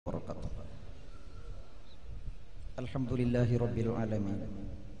Alhamdulillahi Rabbil Alamin.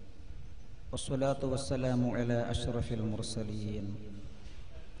 Wassalatu wassalamu ala ashrafil mursalin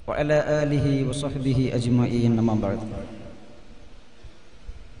wa ala alihi wa sahbihi ajma'in. Amma ba'd.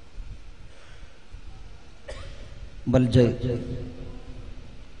 Maljae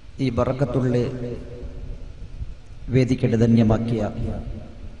ഈ ബറക്കത്തുള്ള വേദിക്കയുടെ ധന്യമാക്കിയ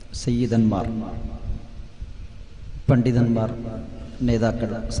സയ്യിദന്മാർ, പണ്ഡിതന്മാർ,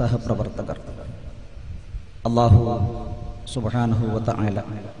 നേതാക്കൾ, സഹപ്രവർത്തകർ, അല്ലാഹു സുബ്ഹാനഹു വ തആല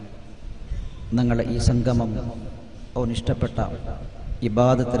ഞങ്ങളെ ഈ സംഗമം അവനിഷ്ടപ്പെട്ട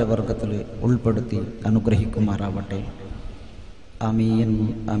ഇബാദത്തിന്റെ വർഗത്തിൽ ഉൾപ്പെടുത്തി അനുഗ്രഹിക്കുമാറാവട്ടെ. ആമീൻ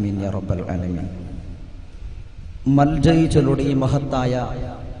ആമീൻ യാ റബ്ബൽ ആലമീൻ. മൽജായ് ചൊല്ലുടെ ഈ മഹത്തായ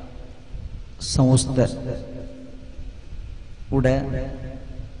സംസ്ഥ ഉടെ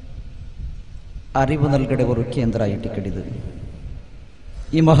അറിവ് നൽകയുടെ ഒരു കേന്ദ്രമായിട്ട് കിടിത്.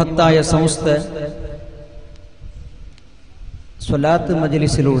 ഈ മഹത്തായ സംസ്ഥ സ്വലാത്ത്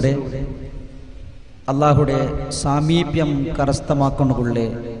മജ്ലിസിലൂടെ അള്ളാഹുടെ സാമീപ്യം കരസ്ഥമാക്കൊണ്ടുള്ള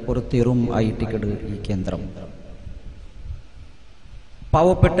ഒരു തെറും ആയിട്ടിക്കട് ഈ കേന്ദ്രം.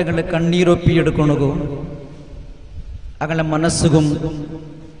 പാവപ്പെട്ടകളെ കണ്ണീരൊപ്പിയെടുക്കണുകയും അങ്ങളെ മനസ്സുകും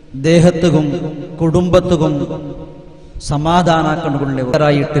ദേഹത്തുകും കുടുംബത്തുകും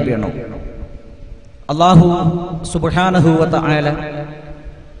സമാധാനാക്കൊണ്ടുള്ളവരായിട്ട് വേണം. അല്ലാഹു സുബ്ഹാനഹു വ തആല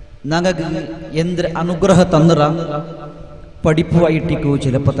ഞങ്ങൾക്ക് എന്ത് അനുഗ്രഹ തന്നിറ പഠിപ്പുമായിട്ടിക്കോ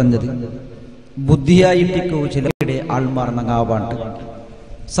ചിലപ്പോൾ തന്നത്, ബുദ്ധിയായിട്ടിക്കോ ചിലരുടെ ആൾമാർ നങ്ങാവാണ്ട്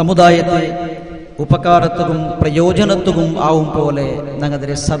സമുദായത്തെ ഉപകാരത്തും പ്രയോജനത്തും ആവും പോലെ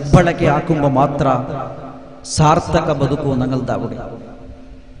ഞങ്ങളുടെ സദ്ബളക്കെ ആക്കുമ്പോൾ മാത്ര സാർത്ഥക ബതുക്കു ഞങ്ങളുടെ അവിടെ.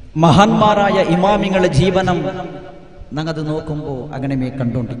 മഹാന്മാരായ ഇമാമിങ്ങളുടെ ജീവനം ഞങ്ങത് നോക്കുമ്പോൾ അങ്ങനെ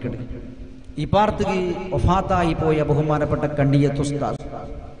കണ്ടുകൊണ്ടിരിക്കണേ. ഈ പാർത്തിക്ക് വഫാത്തായി പോയ ബഹുമാനപ്പെട്ട കണ്ണിയത്ത് ഉസ്താദ്,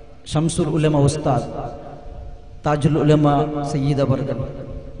 ഷംസുൽ ഉലമ ഉസ്താദ്, താജുൽ ഉലമ സയ്യിദ് അവർകൾ,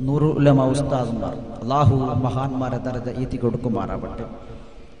 നൂറുൽ ഉലമ ഉസ്താദ്മാർ, അല്ലാഹു മഹാന്മാരെ ദർജ ഏറ്റി കൊടുക്കുമാറാവട്ടെ.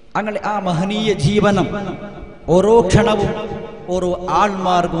 അങ്ങനെ ആ മഹനീയ ജീവനം ഓരോ ക്ഷണവും ഓരോ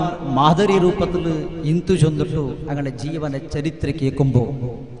ആൾമാർക്കും മാതരി രൂപത്തിൽ ഇന്തു ചൊന്നിട്ടു അങ്ങനെ ജീവന ചരിത്ര കേൾക്കുമ്പോൾ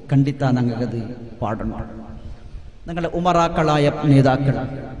കണ്ടിത്താ ഞങ്ങൾക്കത് പാടണം. ഞങ്ങളുടെ ഉമറാക്കളായ നേതാക്കൾ,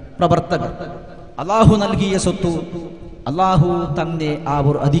 പ്രവർത്തകർ, അല്ലാഹു നൽകിയ സ്വത്തു, അല്ലാഹു തന്നെ ആ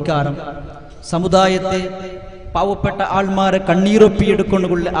ഒരു അധികാരം സമുദായത്തെ പാവപ്പെട്ട ആൾമാരെ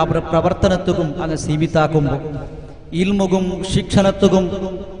കണ്ണീരൊപ്പിയെടുക്കൊണ്ടുള്ള അവരുടെ പ്രവർത്തനത്തും അങ്ങ് സീമിതാക്കുമ്പോൾ ഇൽമുകും ശിക്ഷണത്തുകും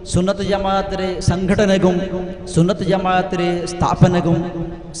സുന്നത്ത് ജമാഅത്തിലെ സംഘടനകും സുന്നത്ത് ജമാഅത്തിലെ സ്ഥാപനകും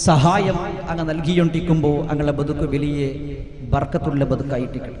സഹായം അങ്ങ് നൽകിക്കൊണ്ടിരിക്കുമ്പോൾ അങ്ങനെ ബതുക്ക് വലിയ ബർക്കത്തുള്ള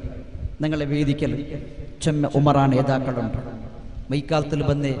ബതുക്കായിട്ടിരിക്കണം. ഞങ്ങളെ വേദിക്കൽ ചെമ്മ ഉമറാ നേതാക്കളുണ്ട്. മൈക്കാലത്തിൽ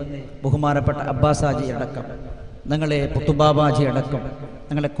വന്ന് ബഹുമാനപ്പെട്ട അബ്ബാസാജി അടക്കം, ഞങ്ങളെ പുത്തുബാബാജി അടക്കം,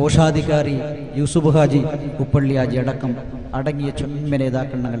 ഞങ്ങളെ കോശാധികാരി യൂസുഫ് ഹാജി ഉപ്പള്ളിയാജി അടക്കം അടങ്ങിയ ചെമ്മ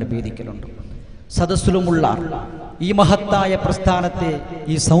നേതാക്കൾ ഞങ്ങളുടെ വേദിക്കലുണ്ട്. സദസ്സിലുമുള്ള ഈ മഹത്തായ പ്രസ്ഥാനത്തെ,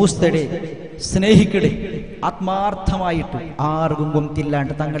 ഈ സംസ്ഥയുടെ സ്നേഹിക്കടെ ആത്മാർത്ഥമായിട്ട് ആർക്കും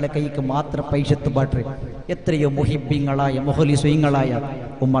തില്ലാണ്ട് തങ്ങളെ കൈക്ക് മാത്രം പൈസത്ത് പാട്ട് എത്രയോ മുഹിബിങ്ങളായ മുഹലിസ്വങ്ങളായ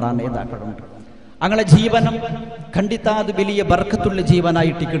ഉമ്മറാ നേതാക്കളുണ്ട്. അങ്ങനെ ജീവനം ഖണ്ഡിത്താത് വലിയ ബർക്കത്തുള്ള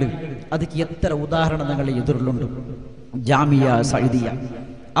ജീവനായിട്ടിക്കട്. അതിക്ക് എത്ര ഉദാഹരണം ഞങ്ങളെ എതിരിലുണ്ട്. ജാമിയ സഅദിയ,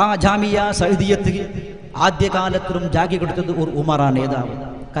 ആ ജാമിയ സഅദിയത്ത് ആദ്യകാലത്തിലും ജാഗി കൊടുത്തത് ഒരു ഉമറാ നേതാവ്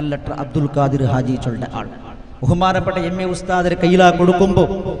കല്ലട്ടർ അബ്ദുൽ ഖാദിർ ഹാജി ചൊല്ലുടെ ആൾ. ബഹുമാനപ്പെട്ട എം.എ. ഉസ്താദിനെ കയ്യിലാ കൊടുക്കുമ്പോൾ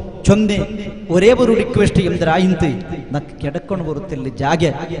ചൊന്ന് ഒരേ ഒരു റിക്വസ്റ്റ് എന്തിരായിന്ത് നക്ക് കിടക്കണ പുറത്തിൽ ജാഗ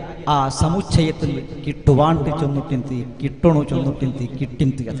ആ സമുച്ചയത്തിൽ കിട്ടുവാണ്ട് ചൊന്നിട്ടിന്ത് കിട്ടണു ചൊന്നിട്ടിന്ത്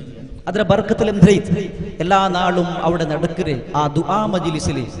കിട്ടിന്ത് അത് ಅದರ ബർക്കത്തിൽ എല്ലാ നാളും അവിടെ നടക്കരെ ആ ദുആ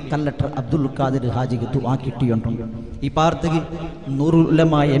മജ്ലിസിലെ കല്ലട്ടർ അബ്ദുൽ ഖാദിർ ഹാജിക്ക് ദുആ കിട്ടിയുണ്ട്. ഈ പാർത്തിക്ക് നൂറുൽ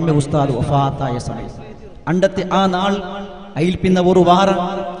ഉലമ എം.എ. ഉസ്താദ് വഫാത്തായ സമയം അണ്ടത്തെ ആ നാൾ അയിൽ പിന്നെ ഒരു വാരം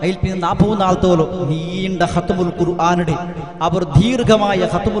അയിൽ പിന്നെ 40 നാളത്തോളം നീണ്ട ഖത്മുൽ ഖുർആനുടെ അവർ ദീർഘമായ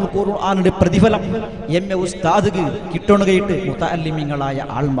ഖത്മുൽ ഖുർആനുടെ പ്രതിഫലം എം.എ. ഉസ്താദിക്ക് കിട്ടണകയിട്ട് മുതഅല്ലിമീങ്ങളായ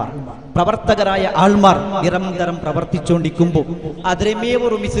ആൾമാർ, പ്രവർത്തകരായ ആൾമാർ നിരന്തരം പ്രവർത്തിച്ചുകൊണ്ടിരിക്കുമ്പോൾ അതിരമേ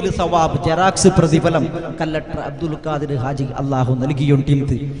ഒരു മിസ്ൽ സവാബ് ജെറാക്സ് പ്രതിഫലം കല്ലട്ടർ അബ്ദുൽ ഖാദിർ ഹാജി അല്ലാഹു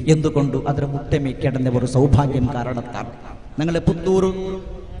നൽകിയുണ്ട്. എന്തുകൊണ്ട് അതിന് മുട്ടമേ കിടന്ന ഒരു സൗഭാഗ്യം കാരണത്താൽ ഞങ്ങളെ പുത്തൂർ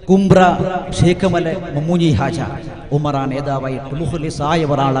കുംബ്ര ഷേഖമല മമ്മൂനി ഹാജ ഉമറാ നേതാവായിട്ട് മുഖ്ലിസായ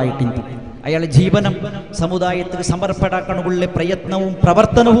ഒരാളായിട്ടുണ്ട്. അയാളുടെ ജീവനം സമുദായത്തിന് സമർപ്പണാക്കാനുള്ള പ്രയത്നവും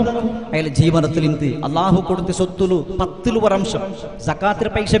പ്രവർത്തനവും അയാളുടെ ജീവനത്തിൽ ഇന്ന് അള്ളാഹു കൊടുത്ത സ്വത്തുലു 10%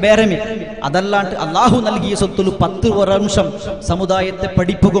 സക്കാത്തിന് പൈസ വേറമേ അതല്ലാണ്ട് അള്ളാഹു നൽകിയ സ്വത്തുലു 10% സമുദായത്തെ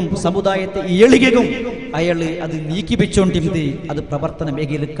പഠിപ്പും സമുദായത്തെ ഏളികയും അയാൾ അത് നീക്കി വെച്ചോണ്ടിന്ത് അത് പ്രവർത്തന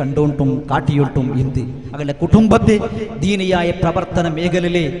മേഖലയിൽ കണ്ടോണ്ടും കാട്ടിയോട്ടും ഇന്ത് അയാളുടെ കുടുംബത്തെ ദീനിയായ പ്രവർത്തന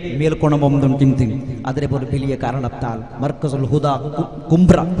മേഖലയിലെ മേൽക്കൊണമൊന്നുണ്ട്. അതേപോലെ വലിയ കാരണത്താൽ മർക്കസുൽ ഹുദ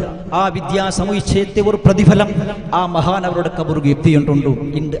കുംബ്ര ആ വിദ്യാസമുച്ചയത്തെ ഒരു പ്രതിഫലം ആ മഹാൻ അവരുടെ കബറുക എത്തിയിട്ടുണ്ടു.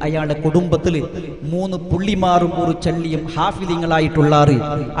 ഇന്ന് അയാളുടെ കുടുംബത്തിൽ 3 പുള്ളിമാറും ഒരു ചള്ളിയും ഹാഫിലിങ്ങളായിട്ടുള്ളാറ്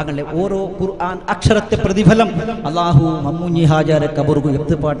അങ്ങനെ ഓരോ ഖുർആൻ അക്ഷരത്തെ പ്രതിഫലം അള്ളാഹു മമ്മൂഞ്ഞി ഹാജാരെ കബറുക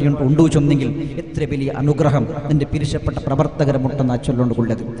എത്തിപ്പാട്ടിയുണ്ട് ഉണ്ടു ചൊന്നെങ്കിൽ എത്ര വലിയ അനുഗ്രഹം നിന്റെ പിരിശപ്പെട്ട പ്രവർത്തകരെ മുട്ടെന്ന്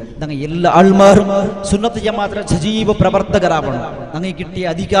ചൊല്ലുകൊണ്ടുള്ളത്. ഞങ്ങൾ എല്ലാ ആൾമാരും സുന്നത്ത് ജമാഅത്തിന്റെ സജീവ പ്രവർത്തകരാവണം. ഞങ്ങൾ കിട്ടിയ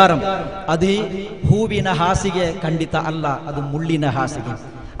അധികാരം അത് ഹൂവിന ഹാസികെ കണ്ടിത്ത അല്ല, അത് മുള്ളിന ഹാസിക.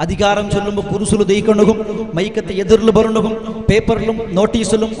 അധികാരം ചൊല്ലുമ്പോൾ കുറുസുలు ദയിക്കൊണ്ടും മൈക്കത്തെ എതിർൽ പറഞ്ഞും പേപ്പറിലും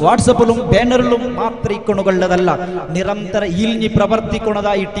നോട്ടീസിലും വാട്സപ്പിലും ബാനറിലും മാത്രം ഇക്കൊണ്ടുള്ളതല്ല, നിരന്തര ഇൽഞ്ഞി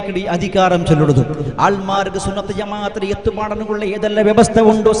പ്രവർത്തിക്കുന്നതായിട്ടിക്കടി അധികാരം ചൊല്ലുന്നതും. ആൾമാർക്ക് സുന്നത്ത് ജമാഅത്തിന് എത്തുപാടനുള്ള ഏതെല്ലാം വ്യവസ്ഥ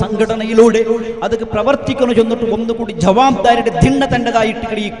ഉണ്ടോ സംഘടനയിലൂടെ അതൊക്കെ പ്രവർത്തിക്കുന്നു ചെന്നിട്ട് ഒന്നുകൂടി ജവാബ്ദാരിയുടെ ദിണ്ണ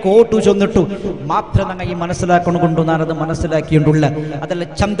തൻ്റെതായിട്ടിക്കടി കോട്ടു ചെന്നിട്ടു മാത്രം ഞങ്ങൾ ഈ മനസ്സിലാക്കൊണ്ടുകൊണ്ടു ഞാനത് മനസ്സിലാക്കിയിട്ടുള്ള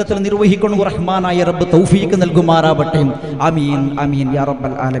അതെല്ലാം ചന്തത്തിൽ നിർവഹിക്കുന്നു. റഹ്മാനായ റബ്ബ് തൗഫീഖ് നൽകുമാറാവട്ടെ. ആമീൻ ആമീൻ യാ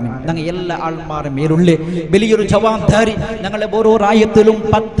റബ്ബൽ ആലമീൻ. ഞങ്ങൾ എല്ലാ ആൾമാരും മേലുള്ള വലിയൊരു ജവാബ്ദാരി ഞങ്ങളെ ഓരോ റായത്തിലും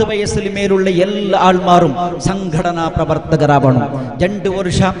 10 വയസ്സിൽ മേലുള്ള എല്ലാ ആൾമാരും സംഘടനാ പ്രവർത്തകരാവണം. 2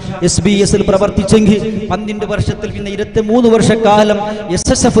 വർഷം SBS പ്രവർത്തിച്ചെങ്കിൽ 12 വർഷത്തിൽ പിന്നെ 23 വർഷക്കാലം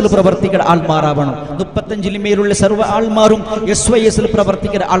SSF പ്രവർത്തിക്കുന്ന ആൾമാരാവണം. 35 മേലുള്ള സർവ്വ ആൾമാരും SYS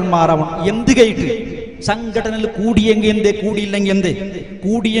പ്രവർത്തിക്കുന്ന ആൾമാരാവണം. എന്ത് കേട്ട് സംഘടനയിൽ കൂടിയെങ്കിൽ എന്തേ, കൂടിയില്ലെങ്കിൽ എന്തേ?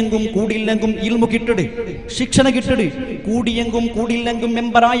 കൂടിയെങ്കും കൂടിയില്ലെങ്കും ഇൽമു കിട്ടട്, ശിക്ഷണ കിട്ടട്. കൂടിയെങ്കും കൂടിയില്ലെങ്കും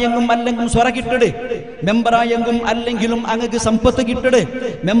മെമ്പറായെങ്കും അല്ലെങ്കിൽ സ്വറ കിട്ടട്. മെമ്പറായെങ്കും അല്ലെങ്കിലും അങ്ങക്ക് സമ്പത്ത് കിട്ടട്.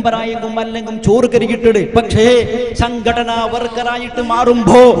 മെമ്പറായെങ്കും അല്ലെങ്കിൽ ചോറ് കരി കിട്ടട്. പക്ഷേ സംഘടനാ വർക്കറായിട്ട്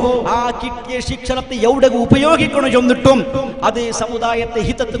മാറുമ്പോ ആ കിട്ടിയ ശിക്ഷണത്തെ എവിടെ ഉപയോഗിക്കണോ ചെന്നിട്ടും അത് സമുദായത്തെ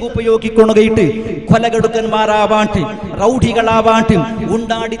ഹിതത്തിൽ ഉപയോഗിക്കണുകയിട്ട് കൊലകെടുക്കന്മാരാവാണ്ട്, റൗഡികളാവാണ്ട്,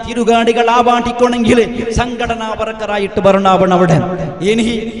 ഉണ്ടാടി തിരുകാടികളാവാണ്ടിക്കൊണെങ്കിൽ സംഘടനാ വർക്കറായിട്ട് വരണാവണം. അവിടെ ഇനി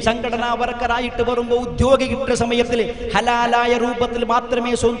സംഘടനാ വർക്കറായിട്ട് വരുമ്പോ ഉദ്യോഗി കിട്ടിയ സമയത്തിൽ ഹലാലായ രൂപത്തിൽ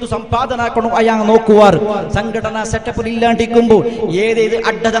മാത്രമേ സ്വന്തം സമ്പാദനാക്കണോ അയാൾ നോക്കുവാർ. സംഘടനാ സെറ്റപ്പിൽ ഇല്ലാണ്ടിരിക്കുമ്പോ ഏതേത്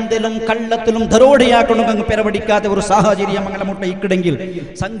അഡ്ഡതന്തിലും കള്ളത്തിലും ധരോടെയാക്കണോ അങ്ങ് പെരവടിക്കാത്ത ഒരു സാഹചര്യം അങ്ങനെ മുട്ട ഇക്കിടെങ്കിൽ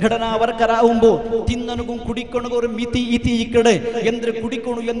സംഘടനാ വർക്കറാവുമ്പോ തിന്നനുകും കുടിക്കണു ഒരു മിതി ഇതി ഇക്കട് എന്ത്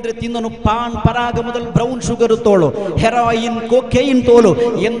കുടിക്കണു എന്ത് തിന്നണു പാൻ പരാഗ മുതൽ ബ്രൗൺ ഷുഗർ തോളോ ഹെറോയിൻ കൊക്കെയിൻ തോളോ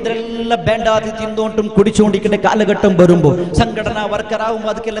എന്തെല്ലാം വേണ്ടാതെ തിന്നോണ്ടും കുടിച്ചുകൊണ്ടിരിക്കുന്ന കാലഘട്ടം വരുമ്പോ സംഘടനാ വർക്കറാവുമ്പോൾ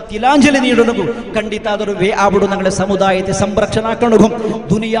ಅದಕ್ಕೆಲ್ಲ തിലാഞ്ജലി നീടണും ಖಂಡಿತ അതൊരു വേ ആവിടും ഞങ്ങളുടെ സമുദായത്തെ സംരക്ഷണാക്കണും.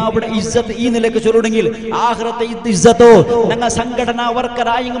 ദുനിയാവിടെ ഇസ്സത്ത് ഈ നിലക്ക് ചൊല്ലുണ്ടെങ്കിൽ ആഖിറത്തെ ഇസ്സത്തോ ഞങ്ങൾ സംഘടനാ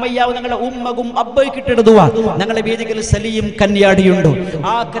വർക്കറായും അയ്യാവും ഞങ്ങളുടെ ഉമ്മകും അബ്ബൈ കിട്ടിടുവാ. ഞങ്ങളുടെ വേദികളിൽ സലീം കന്യാടിയുണ്ട്.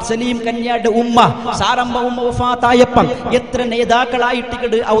 ആ സലീം കന്യാടിയുടെ ഉമ്മ സാരംഭ ഉമ്മ വഫാത്തായപ്പം എത്ര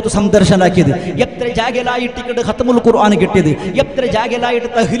നേതാക്കളായിട്ടിക്കട് അവത് സന്ദർശനാക്കിയത്, എത്ര ജാഗലായിട്ടിക്കട് ഖത്മുൽ ഖുർആൻ കിട്ടിയത്, എത്ര ജാഗലായിട്ട്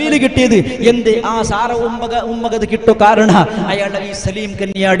തഹ്ലീൽ കിട്ടിയത്. എന്ത് ആ സാര ഉമ്മകത് കിട്ടോ കാരണ അയാളുടെ ഈ സലീം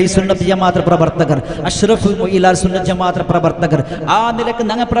കന്യാടി സുന്നത്ത് ജമാഅത്ത് പ്രവർത്തകർ, അഷ്റഫുൽ മുഈലാർ സുന്നത്ത് ജമാഅത്ത് പ്രവർത്തകർ ആ നിലക്ക്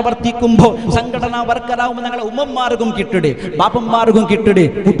ഞങ്ങൾ പ്രവർത്തിക്കുമ്പോ സംഘടനാ വർക്കറാവുമ്പോൾ ഞങ്ങളെ ഉമ്മമാർക്കും കിട്ടിട്, പാപ്പന്മാർക്കും കിട്ടിട്,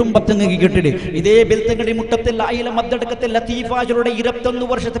 കുടുംബത്തിനും കിട്ടിട്. ഇതേ ബെൽത്തങ്ങടി മുട്ടത്തിൽ അയില മദ്ദടക്കത്തിൽ ലത്തീഫാജുടെ 21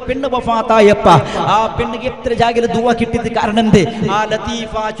 വർഷത്തെ പെണ്ണ് വഫാത്തായപ്പ ആ പെണ്ണിಗೆ എത്ര ജാഗില ദുആ കിട്ടിയത് കാരണം എന്ത്? ആ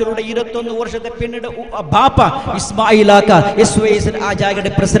ലത്തീഫാജുടെ 21 വർഷത്തെ പെണ്ണിന്റെ ബാപ്പ ഇസ്മായിലാക്ക SYS ആ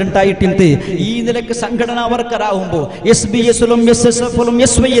ജാഗയുടെ പ്രസിഡന്റ് ആയിട്ടുണ്ട്. ഈ നിലക്ക് സംഘടനാ വർക്കറാവുമ്പോ SBS-ലും SSF-ലും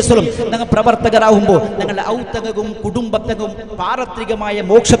SYS-ലും ഞങ്ങൾ പ്രവർത്തകരാകുമ്പോ ഞങ്ങളുടെ ഔത്തകവും കുടുംബത്തകവും പാരത്രികമായ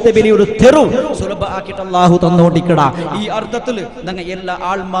മോക്ഷത്തെ വലിയൊരു തെരു സുലഭ ആക്കിയിട്ട് അല്ലാഹു തന്നോണ്ടിക്കട. ഈ അർത്ഥത്തിൽ ഞങ്ങൾ എല്ലാ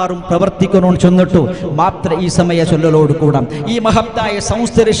ആൾമാരും പ്രവർത്തിക്കണോ ചെന്നിട്ടു മാത്രം ഈ സമയ ചൊല്ലലോട് കൂടാം. ഈ മഹത്തായ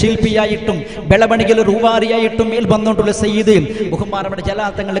സംസ്ഥര ശില്പിയായിട്ടും വെളവണികൾ റൂവാറിയായിട്ടും മേൽ വന്നോണ്ടുള്ള സയ്യിദ് ബഹുമാനയുടെ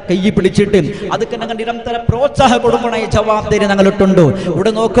ജലാത്തങ്ങളെ കൈ പിടിച്ചിട്ട് അതൊക്കെ ഞങ്ങൾ നിരന്തര പ്രോത്സാഹ കൊടുക്കണ ജവാബ്ദാരി ഞങ്ങളിട്ടുണ്ട്.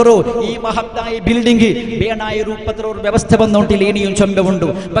 ഇവിടെ നോക്കറോ ഈ മഹത്തായ ബിൽഡിംഗ് ಬೇಣಾಯ ರೂಪದ ഒരു വ്യവസ്ഥ വന്നോണ്ടില്ല. ഇനിയും ചൊമ്പുണ്ട്.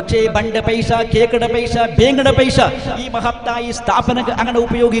 പക്ഷേ ബണ്ട പൈസ കേക്കട പൈസ ബേങ്ങട പൈസ ഈ മഹത്തായ സ്ഥാപന അങ്ങനെ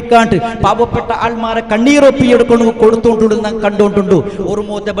ഉപയോഗിക്കാണ്ട് പാവപ്പെട്ട ആൾമാരെ കണ്ണീരൊപ്പിയെടുക്കൊണ്ട് കൊടുത്തോണ്ടുണ്ട് കണ്ടോണ്ടുണ്ട്. ഒരു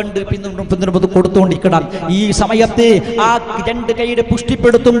മോത ബണ്ട് പിന്തുണ കൊടുത്തോണ്ടിരിക്കണം. ഈ സമയത്ത് ആ 2 കൈയുടെ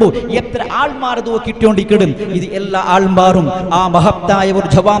പുഷ്ടിപ്പെടുത്തുമ്പോൾ എത്ര ആൾമാരതോ കിട്ടിയോണ്ടിരിക്കണം. ഇത് എല്ലാ ആൾമാരും ആ മഹത്തായ ഒരു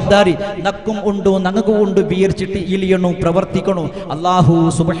ജവാബ്ദാരി നക്കും ഉണ്ടോ ഞങ്ങൾക്കും ഉണ്ട് വിയർച്ചിട്ട് ഇലിയണോ പ്രവർത്തിക്കണോ. അല്ലാഹു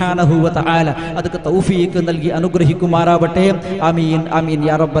സുബ്ഹാനഹു വ തആല ಅದಕ್ಕೆ ತೌಫೀಕ್ നൽകി അനുഗ്രഹിക്കുമാറാവട്ടെ. ആമീൻ ആമീൻ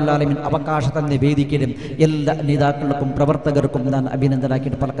യാ റബ്ബൽ ആലമീൻ. അവകാശ തന്നെ വേദിക്കലും എല്ലാ നേതാക്കൾക്കും പ്രവർത്തകർക്കും ഞാൻ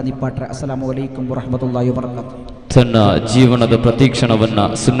ಅಭಿನಂದನಾಕಿಟ್ಟು ಪಲಕ ನಿಪ್ಪಾಟ್ರೆ. ಅಸ್ಸಲಾಮು ಅಲೈಕುಂ ವರಹಮತುಲ್ಲಾಹಿ ವಬರಕಾತುಹು. ತನ್ನ ಜೀವನದ ಪ್ರತೀಕ್ಷಣವನ್ನ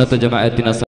ಸುನ್ನತ ಜಮಾಅತಿನ